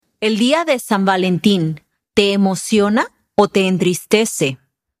El día de San Valentín, ¿te emociona o te entristece?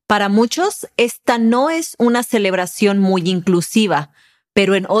 Para muchos, esta no es una celebración muy inclusiva,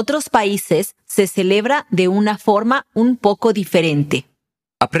 pero en otros países se celebra de una forma un poco diferente.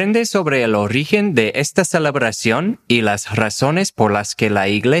 Aprende sobre el origen de esta celebración y las razones por las que la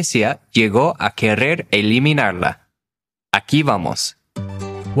Iglesia llegó a querer eliminarla. Aquí vamos.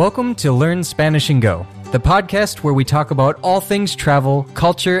 Welcome to Learn Spanish and Go, the podcast where we talk about all things travel,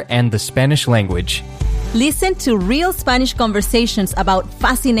 culture, and the Spanish language. Listen to real Spanish conversations about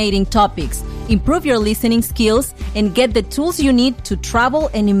fascinating topics, improve your listening skills, and get the tools you need to travel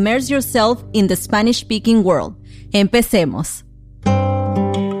and immerse yourself in the Spanish-speaking world. Empecemos.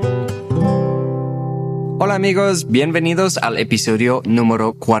 Hola amigos, bienvenidos al episodio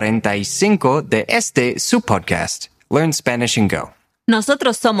número 45 de su podcast, Learn Spanish and Go.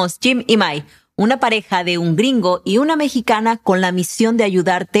 Nosotros somos Jim y Mai, una pareja de un gringo y una mexicana con la misión de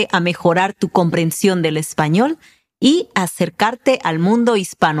ayudarte a mejorar tu comprensión del español y acercarte al mundo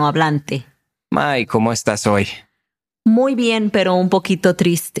hispanohablante. Mai, ¿cómo estás hoy? Muy bien, pero un poquito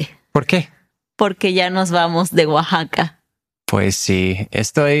triste. ¿Por qué? Porque ya nos vamos de Oaxaca. Pues sí,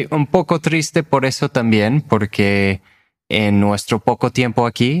 estoy un poco triste por eso también, porque en nuestro poco tiempo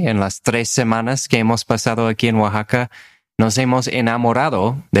aquí, en las 3 semanas que hemos pasado aquí en Oaxaca, nos hemos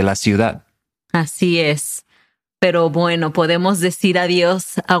enamorado de la ciudad. Así es. Pero bueno, podemos decir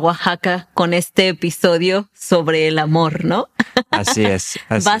adiós a Oaxaca con este episodio sobre el amor, ¿no? Así es.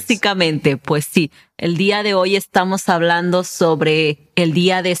 Básicamente, pues sí. El día de hoy estamos hablando sobre el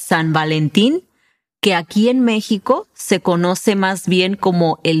día de San Valentín, que aquí en México se conoce más bien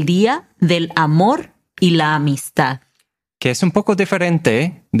como el Día del Amor y la Amistad. Que es un poco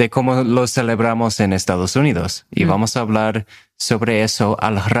diferente de cómo lo celebramos en Estados Unidos. Y vamos a hablar sobre eso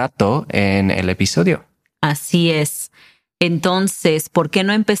al rato en el episodio. Así es. Entonces, ¿por qué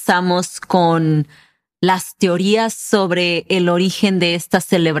no empezamos con las teorías sobre el origen de esta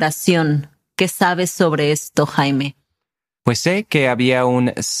celebración? ¿Qué sabes sobre esto, Jaime? Pues sé que había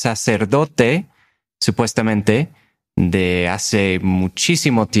un sacerdote, supuestamente, de hace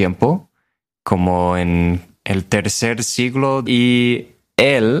muchísimo tiempo, como en el 3er siglo, y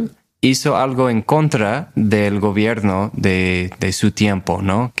él hizo algo en contra del gobierno de su tiempo,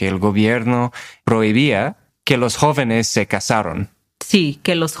 ¿no? Que el gobierno prohibía que los jóvenes se casaran. Sí,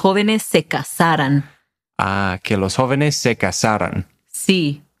 que los jóvenes se casaran. Ah, que los jóvenes se casaran.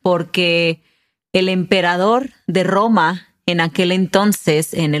 Sí, porque el emperador de Roma en aquel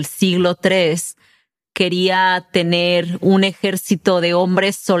entonces, en el siglo III, quería tener un ejército de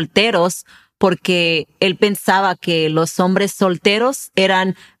hombres solteros porque él pensaba que los hombres solteros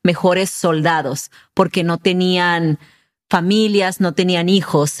eran mejores soldados porque no tenían familias, no tenían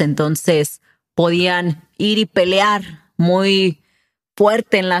hijos, entonces podían ir y pelear muy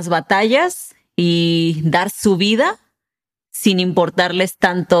fuerte en las batallas y dar su vida sin importarles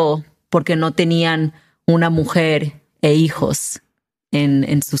tanto porque no tenían una mujer e hijos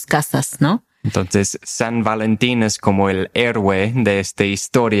en sus casas, ¿no? Entonces, San Valentín es como el héroe de esta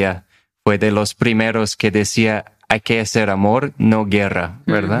historia. Fue de los primeros que decía, hay que hacer amor, no guerra,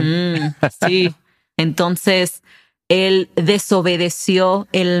 ¿verdad? Sí. Entonces, él desobedeció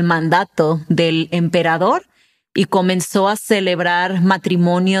el mandato del emperador y comenzó a celebrar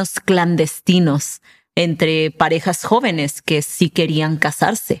matrimonios clandestinos entre parejas jóvenes que sí querían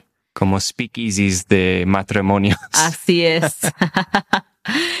casarse. Como speakeasies de matrimonios. Así es.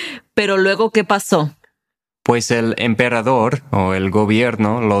 Pero luego, ¿qué pasó? Pues el emperador o el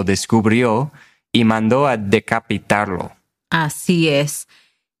gobierno lo descubrió y mandó a decapitarlo. Así es.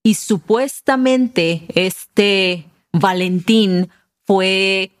 Y supuestamente este Valentín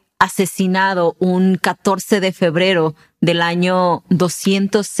fue asesinado un 14 de febrero del año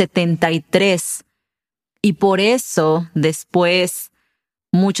 273. Y por eso, después,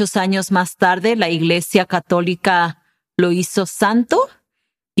 muchos años más tarde, la Iglesia Católica lo hizo santo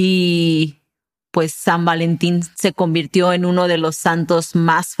y pues San Valentín se convirtió en uno de los santos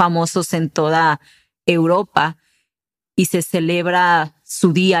más famosos en toda Europa y se celebra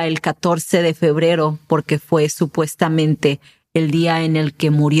su día el 14 de febrero porque fue supuestamente el día en el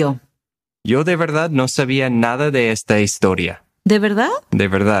que murió. Yo de verdad no sabía nada de esta historia. ¿De verdad? De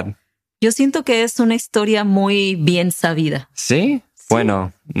verdad. Yo siento que es una historia muy bien sabida. ¿Sí?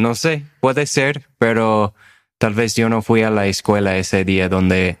 Bueno, no sé, puede ser, pero tal vez yo no fui a la escuela ese día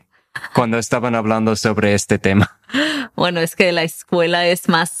cuando estaban hablando sobre este tema. Bueno, es que la escuela es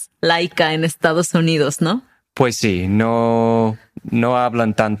más laica en Estados Unidos, ¿no? Pues sí, no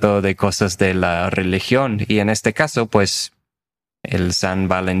hablan tanto de cosas de la religión y en este caso, pues, el San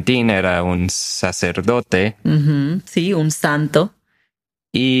Valentín era un sacerdote. Sí, un santo.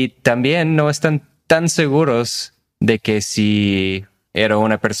 Y también no están tan seguros de que si era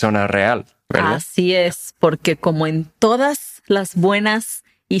una persona real, ¿verdad? Así es, porque como en todas las buenas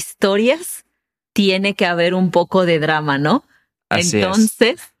historias, tiene que haber un poco de drama, ¿no? Así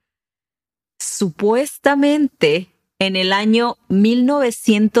Entonces, supuestamente en el año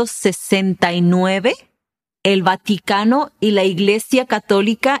 1969, el Vaticano y la Iglesia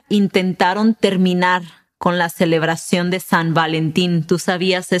Católica intentaron terminar con la celebración de San Valentín. ¿Tú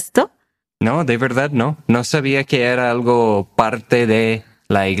sabías esto? No, de verdad no. No sabía que era algo parte de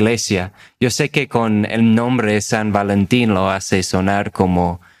la iglesia. Yo sé que con el nombre San Valentín lo hace sonar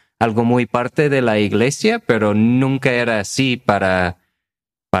como algo muy parte de la iglesia, pero nunca era así para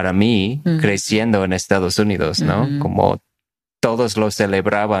mí creciendo en Estados Unidos, ¿no? Como todos lo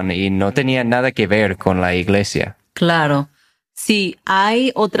celebraban y no tenía nada que ver con la iglesia. Claro. Sí,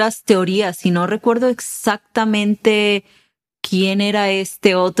 hay otras teorías y no recuerdo exactamente quién era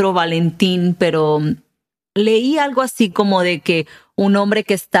este otro Valentín, pero leí algo así como de que un hombre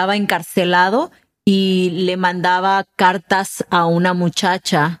que estaba encarcelado y le mandaba cartas a una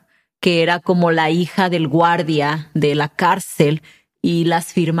muchacha que era como la hija del guardia de la cárcel y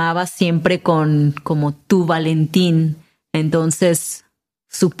las firmaba siempre con como tu Valentín. Entonces,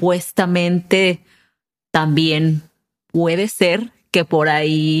 supuestamente también puede ser que por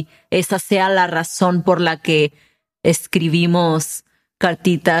ahí esa sea la razón por la que escribimos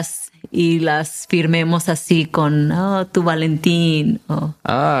cartitas y las firmemos así con tu Valentín.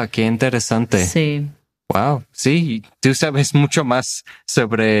 Ah, qué interesante. Sí. Wow, sí, tú sabes mucho más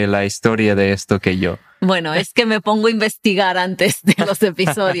sobre la historia de esto que yo. Bueno, es que me pongo a investigar antes de los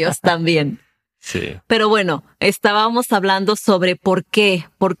episodios también. Sí. Pero bueno, estábamos hablando sobre por qué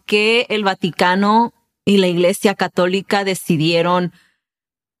el Vaticano y la Iglesia Católica decidieron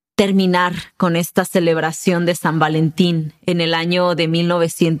terminar con esta celebración de San Valentín en el año de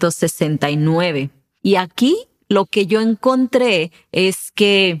 1969. Y aquí lo que yo encontré es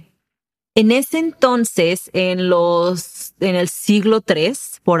que en ese entonces, en el siglo III,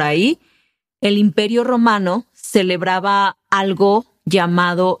 por ahí, el Imperio Romano celebraba algo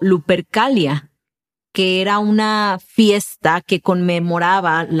llamado Lupercalia, que era una fiesta que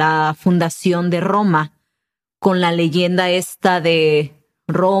conmemoraba la fundación de Roma, con la leyenda esta de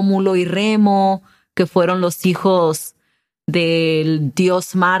Rómulo y Remo, que fueron los hijos del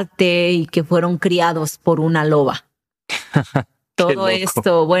dios Marte y que fueron criados por una loba. Todo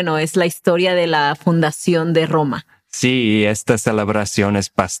esto, bueno, es la historia de la fundación de Roma. Sí, esta celebración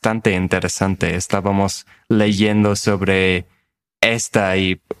es bastante interesante. Estábamos leyendo sobre esta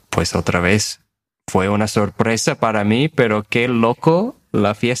y pues otra vez fue una sorpresa para mí, pero qué loco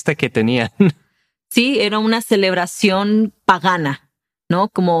la fiesta que tenían. Sí, era una celebración pagana, ¿no?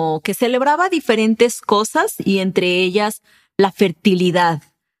 Como que celebraba diferentes cosas y entre ellas la fertilidad,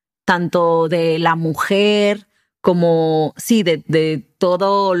 tanto de la mujer como, sí, de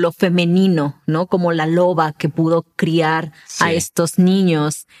todo lo femenino, ¿no? Como la loba que pudo criar a estos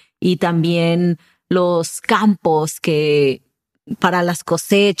niños y también los campos que para las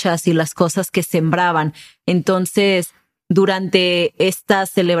cosechas y las cosas que sembraban. Entonces, durante esta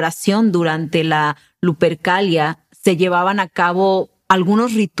celebración, durante la Lupercalia, se llevaban a cabo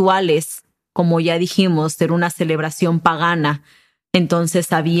algunos rituales, como ya dijimos, era una celebración pagana.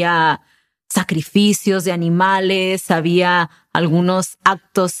 Entonces había sacrificios de animales, había algunos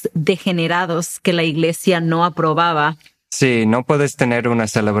actos degenerados que la iglesia no aprobaba. Sí, no puedes tener una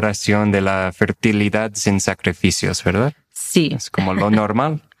celebración de la fertilidad sin sacrificios, ¿verdad? Sí. Es como lo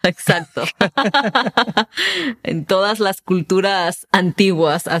normal. Exacto. En todas las culturas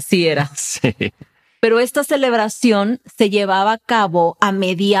antiguas así era. Sí. Pero esta celebración se llevaba a cabo a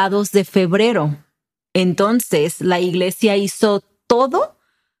mediados de febrero. Entonces, la iglesia hizo todo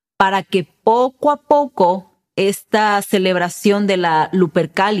para que poco a poco esta celebración de la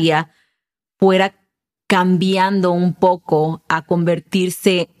Lupercalia fuera cambiando un poco a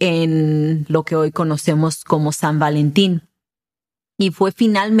convertirse en lo que hoy conocemos como San Valentín. Y fue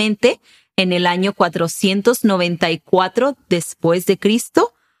finalmente en el año 494 después de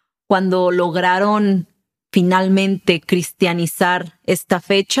Cristo cuando lograron finalmente cristianizar esta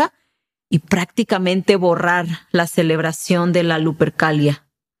fecha y prácticamente borrar la celebración de la Lupercalia.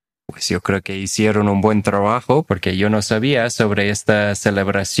 Pues yo creo que hicieron un buen trabajo porque yo no sabía sobre esta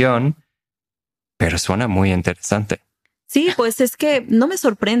celebración, pero suena muy interesante. Sí, pues es que no me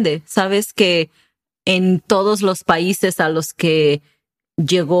sorprende. Sabes que en todos los países a los que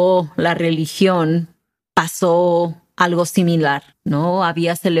llegó la religión pasó algo similar, ¿no?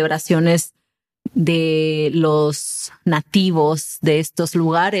 Había celebraciones de los nativos de estos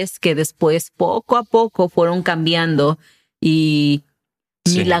lugares que después poco a poco fueron cambiando y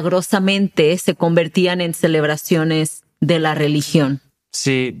milagrosamente se convertían en celebraciones de la religión.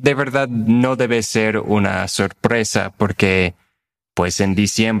 Sí, de verdad no debe ser una sorpresa porque, pues en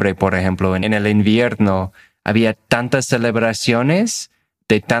diciembre, por ejemplo, en el invierno, había tantas celebraciones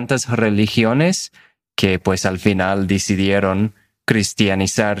de tantas religiones que pues al final decidieron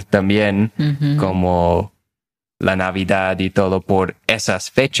cristianizar también como la Navidad y todo por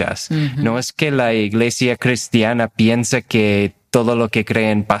esas fechas. No es que la iglesia cristiana piensa que todo lo que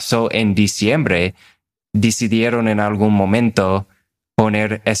creen pasó en diciembre. Decidieron en algún momento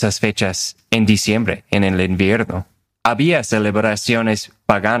poner esas fechas en diciembre, en el invierno. Había celebraciones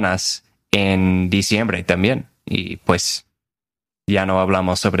paganas en diciembre también. Y pues ya no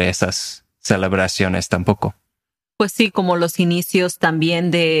hablamos sobre esas celebraciones tampoco. Pues sí, como los inicios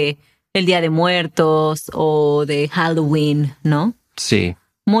también de el Día de Muertos o de Halloween, ¿no? Sí.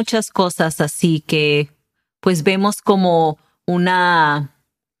 Muchas cosas así que pues vemos como una,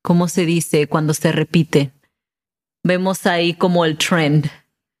 ¿cómo se dice? Cuando se repite. Vemos ahí como el trend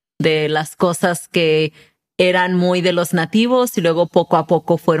de las cosas que eran muy de los nativos y luego poco a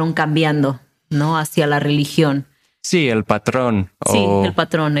poco fueron cambiando, ¿no? Hacia la religión. Sí, el patrón. Sí, el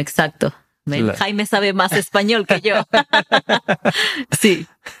patrón, exacto. Jaime sabe más español que yo. Sí.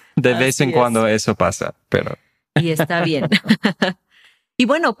 De vez en cuando eso pasa, pero... Y está bien. Y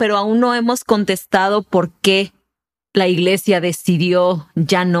bueno, pero aún no hemos contestado por qué la iglesia decidió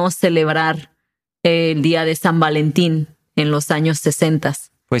ya no celebrar el día de San Valentín en los años 60.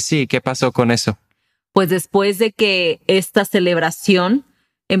 Pues sí, ¿qué pasó con eso? Pues después de que esta celebración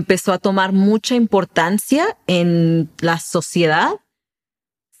empezó a tomar mucha importancia en la sociedad,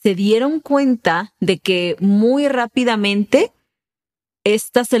 se dieron cuenta de que muy rápidamente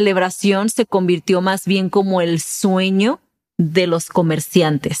esta celebración se convirtió más bien como el sueño de los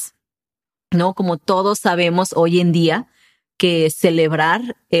comerciantes, ¿no? Como todos sabemos hoy en día que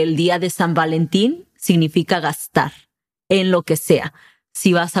celebrar el día de San Valentín significa gastar en lo que sea.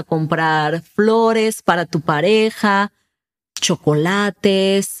 Si vas a comprar flores para tu pareja,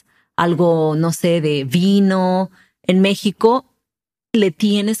 chocolates, algo, no sé, de vino. En México le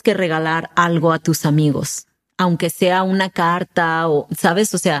tienes que regalar algo a tus amigos, aunque sea una carta o,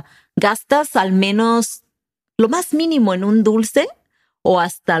 ¿sabes? O sea, gastas al menos lo más mínimo en un dulce o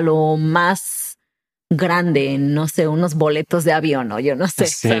hasta lo más grande en, no sé, unos boletos de avión o yo no sé,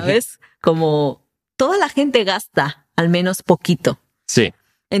 sí. ¿Sabes? Como toda la gente gasta al menos poquito. Sí.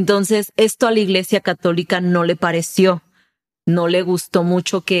 Entonces, esto a la Iglesia Católica no le pareció, no le gustó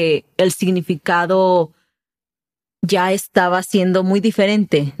mucho que el significado ya estaba siendo muy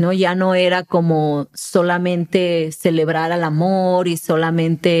diferente, ¿no? Ya no era como solamente celebrar al amor y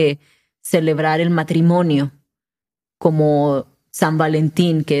solamente celebrar el matrimonio, como San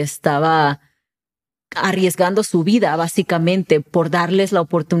Valentín, que estaba arriesgando su vida básicamente por darles la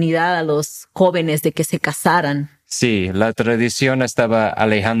oportunidad a los jóvenes de que se casaran. Sí, la tradición estaba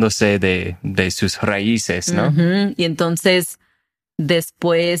alejándose de sus raíces, ¿no? Y entonces,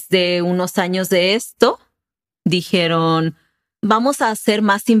 después de unos años de esto, dijeron, vamos a hacer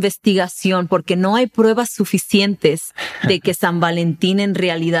más investigación porque no hay pruebas suficientes de que San Valentín en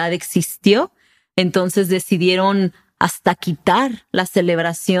realidad existió. Entonces decidieron hasta quitar la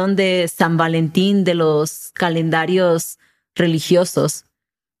celebración de San Valentín de los calendarios religiosos.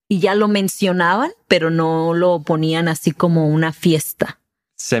 Y ya lo mencionaban, pero no lo ponían así como una fiesta.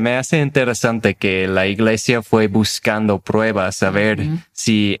 Se me hace interesante que la iglesia fue buscando pruebas a ver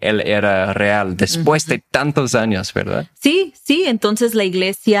si él era real después de tantos años, ¿verdad? Sí, entonces la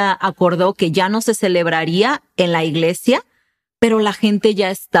iglesia acordó que ya no se celebraría en la iglesia, pero la gente ya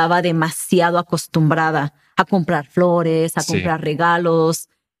estaba demasiado acostumbrada a comprar flores, a comprar regalos,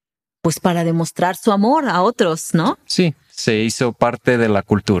 pues para demostrar su amor a otros, ¿no? Sí, se hizo parte de la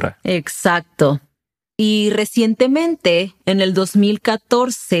cultura. Exacto. Y recientemente, en el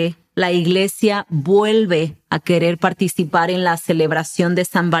 2014, la iglesia vuelve a querer participar en la celebración de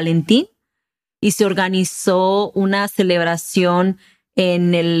San Valentín y se organizó una celebración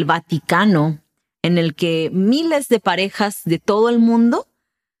en el Vaticano en el que miles de parejas de todo el mundo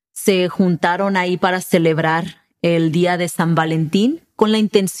se juntaron ahí para celebrar el día de San Valentín con la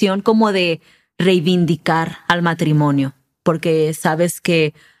intención como de reivindicar al matrimonio, porque sabes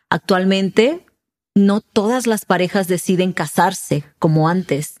que actualmente no todas las parejas deciden casarse como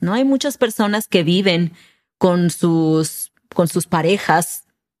antes, ¿no? Hay muchas personas que viven con sus parejas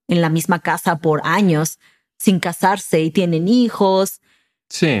en la misma casa por años sin casarse y tienen hijos.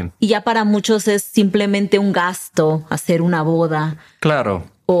 Sí. Y ya para muchos es simplemente un gasto hacer una boda. Claro.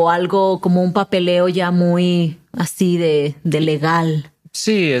 O algo como un papeleo ya muy así de legal.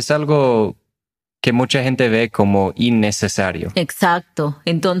 Sí, es algo que mucha gente ve como innecesario. Exacto.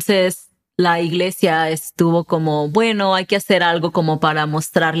 Entonces la iglesia estuvo como, bueno, hay que hacer algo como para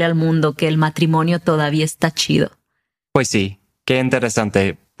mostrarle al mundo que el matrimonio todavía está chido. Pues sí, qué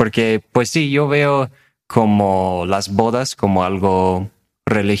interesante, porque pues sí, yo veo como las bodas como algo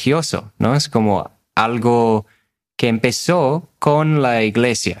religioso, ¿no? Es como algo que empezó con la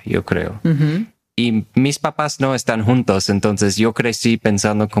iglesia, yo creo. Ujú. Y mis papás no están juntos, entonces yo crecí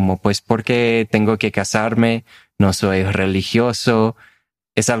pensando como, pues, ¿por qué tengo que casarme? No soy religioso,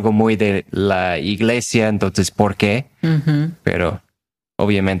 es algo muy de la iglesia, entonces, ¿por qué? Ujú. Pero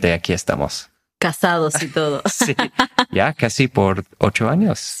obviamente aquí estamos. Casados y todo. Sí, ya casi por 8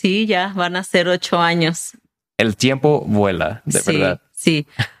 años. Sí, ya van a ser 8 años. El tiempo vuela, de Sí, verdad. sí.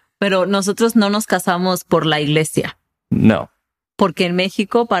 Pero nosotros no nos casamos por la iglesia. No, Porque en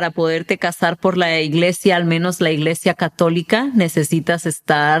México, para poderte casar por la iglesia, al menos la iglesia católica, necesitas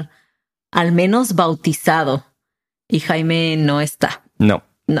estar al menos bautizado. Y Jaime no está. no.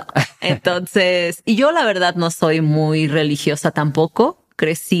 No. Entonces, y yo la verdad no soy muy religiosa tampoco.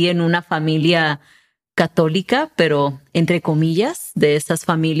 Crecí en una familia católica, pero entre comillas, de esas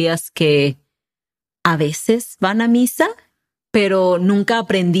familias que a veces van a misa, pero nunca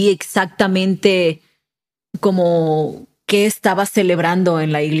aprendí exactamente como qué estaba celebrando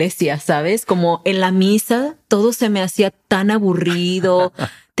en la iglesia, ¿sabes? Como en la misa todo se me hacía tan aburrido.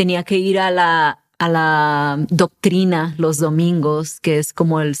 Tenía que ir a la doctrina los domingos, que es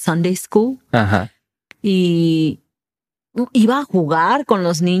como el Sunday School, Ajá. y iba a jugar con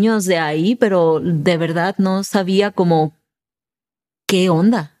los niños de ahí, pero de verdad no sabía como qué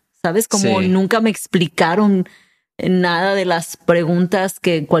onda, ¿sabes? Como Sí. nunca me explicaron nada de las preguntas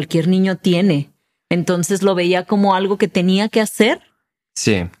que cualquier niño tiene. Entonces lo veía como algo que tenía que hacer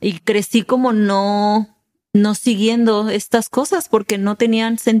Sí. y crecí como no siguiendo estas cosas porque no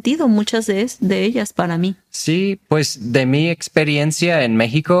tenían sentido muchas de ellas para mí. Sí, pues de mi experiencia en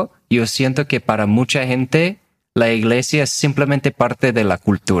México, yo siento que para mucha gente la iglesia es simplemente parte de la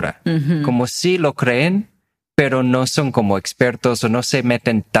cultura. Ujú. Como sí lo creen, pero no son como expertos o no se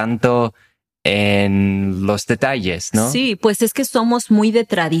meten tanto en los detalles, ¿no? Sí, pues es que somos muy de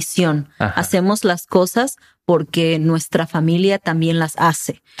tradición. Ajá. Hacemos las cosas porque nuestra familia también las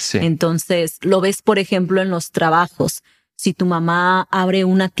hace. Sí. Entonces, lo ves, por ejemplo, en los trabajos. Si tu mamá abre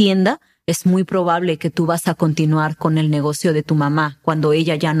una tienda, es muy probable que tú vas a continuar con el negocio de tu mamá cuando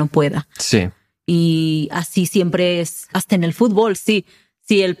ella ya no pueda. Sí. Y así siempre es, hasta en el fútbol, sí.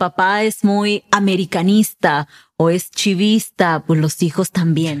 Si el papá es muy americanista o es chivista, pues los hijos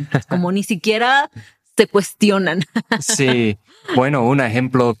también. Como ni siquiera se cuestionan. Sí. Bueno, un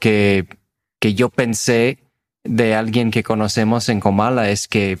ejemplo que yo pensé de alguien que conocemos en Comala es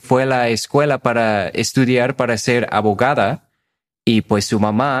que fue a la escuela para estudiar para ser abogada y pues su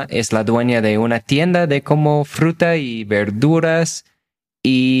mamá es la dueña de una tienda de como fruta y verduras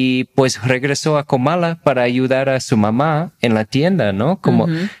y pues regresó a Comala para ayudar a su mamá en la tienda, ¿no? Como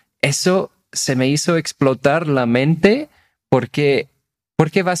Ujú. eso se me hizo explotar la mente porque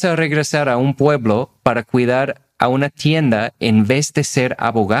 ¿por qué vas a regresar a un pueblo para cuidar a una tienda en vez de ser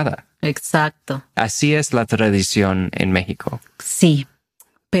abogada? Exacto. Así es la tradición en México. Sí,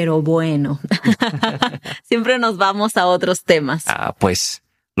 pero bueno, siempre nos vamos a otros temas. Pues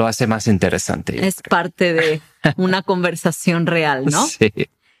lo hace más interesante. yo Es creo. parte de una conversación real, ¿no? Sí.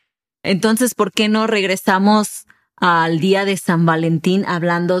 Entonces, ¿por qué no regresamos al día de San Valentín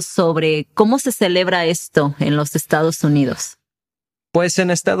hablando sobre cómo se celebra esto en los Estados Unidos? Pues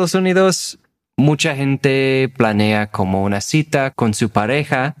en Estados Unidos mucha gente planea como una cita con su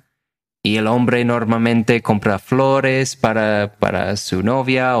pareja y el hombre normalmente compra flores para su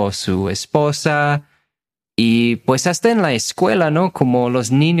novia o su esposa. Y pues hasta en la escuela, ¿no? Como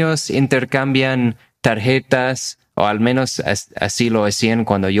los niños intercambian tarjetas, o al menos así lo hacían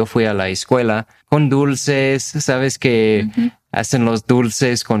cuando yo fui a la escuela, con dulces, ¿sabes? Que hacen los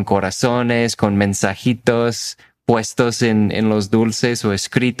dulces con corazones, con mensajitos puestos en los dulces o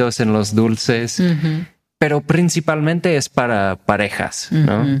escritos en los dulces. Ujú. Pero principalmente es para parejas,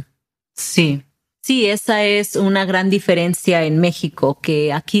 ¿no? Ujú. Sí. Sí, esa es una gran diferencia en México,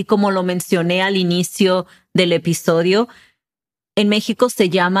 que aquí, como lo mencioné al inicio del episodio, en México se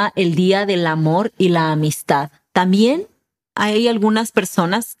llama el Día del Amor y la Amistad. También hay algunas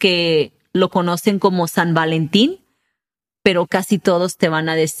personas que lo conocen como San Valentín, pero casi todos te van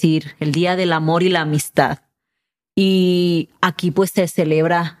a decir el Día del Amor y la Amistad. Y aquí pues se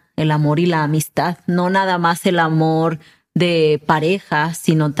celebra el amor y la amistad, no nada más el amor de pareja,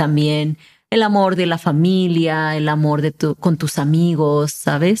 sino también el amor de la familia, el amor de con tus amigos,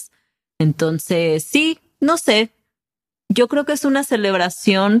 ¿sabes? Entonces, sí, no sé. Yo creo que es una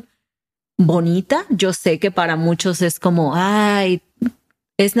celebración bonita. Yo sé que para muchos es como, ay,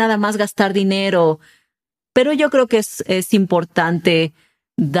 es nada más gastar dinero, pero yo creo que es importante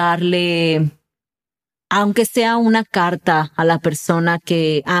darle, aunque sea una carta a la persona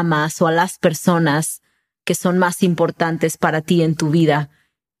que amas o a las personas que son más importantes para ti en tu vida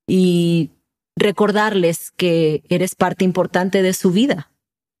y recordarles que eres parte importante de su vida.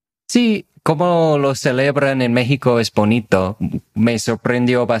 Sí, como lo celebran en México es bonito. Me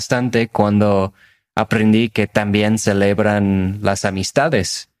sorprendió bastante cuando aprendí que también celebran las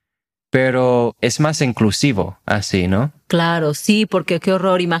amistades, pero es más inclusivo así, ¿no? Claro, sí, porque qué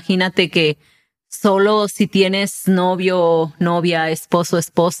horror. Imagínate que solo si tienes novio, novia, esposo,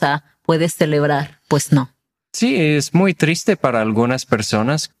 esposa, puedes celebrar. Pues no. Sí, es muy triste para algunas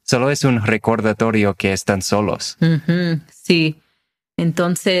personas. Solo es un recordatorio que están solos. Uh-huh, sí.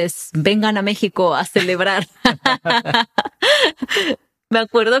 Entonces, vengan a México a celebrar. Me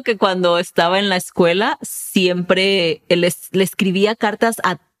acuerdo que cuando estaba en la escuela, siempre le escribía cartas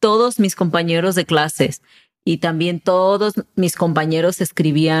a todos mis compañeros de clases y también todos mis compañeros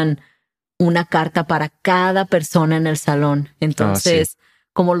escribían una carta para cada persona en el salón. Entonces,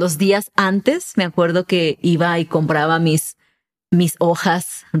 como los días antes, me acuerdo que iba y compraba mis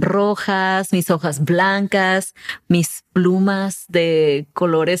hojas rojas, mis hojas blancas, mis plumas de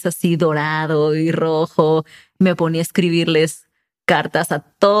colores así dorado y rojo. Me ponía a escribirles cartas a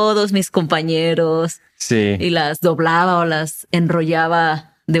todos mis compañeros. Sí. Y las doblaba o las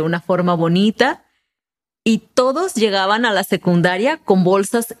enrollaba de una forma bonita. Y todos llegaban a la secundaria con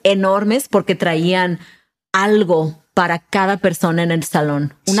bolsas enormes porque traían algo para cada persona en el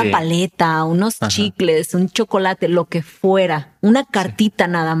salón. Una paleta, unos chicles, un chocolate, lo que fuera. Una cartita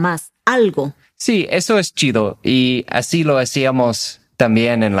nada más, algo. Sí, eso es chido. Y así lo hacíamos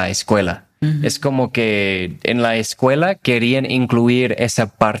también en la escuela. Uh-huh. Es como que en la escuela querían incluir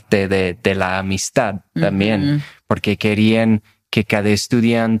esa parte de la amistad también, porque querían que cada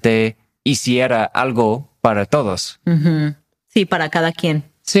estudiante hiciera algo para todos. Uh-huh. Sí, para cada quien.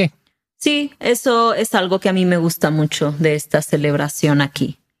 Sí. Sí, eso es algo que a mí me gusta mucho de esta celebración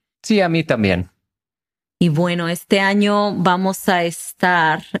aquí. Sí, a mí también. Y bueno, este año vamos a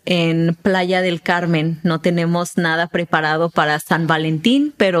estar en Playa del Carmen. No tenemos nada preparado para San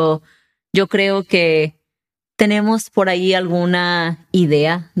Valentín, pero yo creo que tenemos por ahí alguna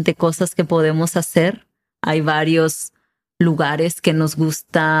idea de cosas que podemos hacer. Hay varios lugares que nos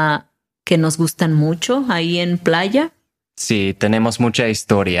gustan mucho ahí en playa. Sí, tenemos mucha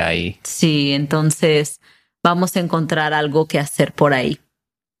historia ahí. Sí, entonces vamos a encontrar algo que hacer por ahí.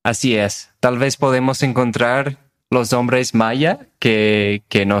 Así es. Tal vez podemos encontrar los hombres maya que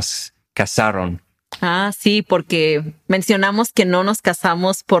nos casaron. Ah, sí, porque mencionamos que no nos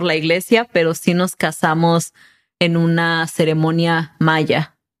casamos por la iglesia, pero sí nos casamos en una ceremonia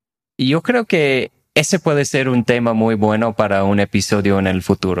maya. Y yo creo que ese puede ser un tema muy bueno para un episodio en el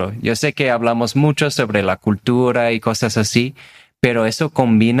futuro. Yo sé que hablamos mucho sobre la cultura y cosas así, pero eso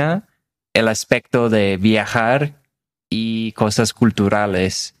combina el aspecto de viajar y cosas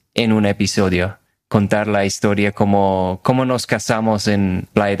culturales en un episodio. Contar la historia cómo nos casamos en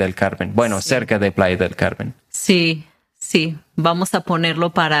Playa del Carmen. Bueno, cerca de Playa del Carmen. Sí. Vamos a ponerlo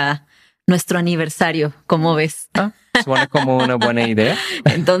para nuestro aniversario, ¿cómo ves? Ah, suena como una buena idea.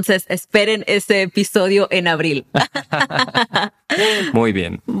 Entonces, esperen ese episodio en abril. Muy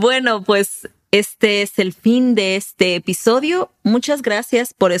bien. Bueno, pues este es el fin de este episodio. Muchas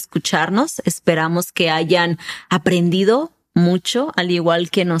gracias por escucharnos. Esperamos que hayan aprendido mucho, al igual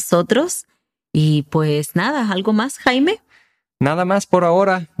que nosotros. Y pues nada, ¿algo más, Jaime? Nada más por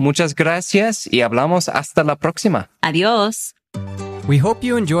ahora. Muchas gracias y hablamos hasta la próxima. Adiós. We hope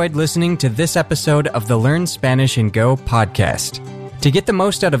you enjoyed listening to this episode of the Learn Spanish and Go podcast. To get the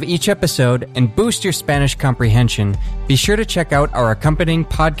most out of each episode and boost your Spanish comprehension, be sure to check out our accompanying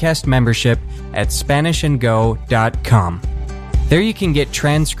podcast membership at SpanishAndGo.com. There you can get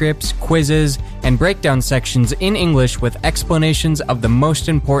transcripts, quizzes, and breakdown sections in English with explanations of the most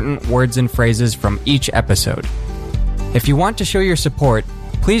important words and phrases from each episode. If you want to show your support,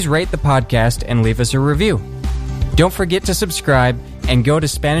 please rate the podcast and leave us a review. Don't forget to subscribe and go to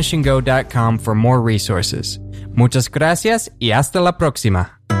SpanishAndGo.com for more resources. Muchas gracias y hasta la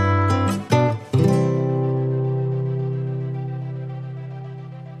próxima.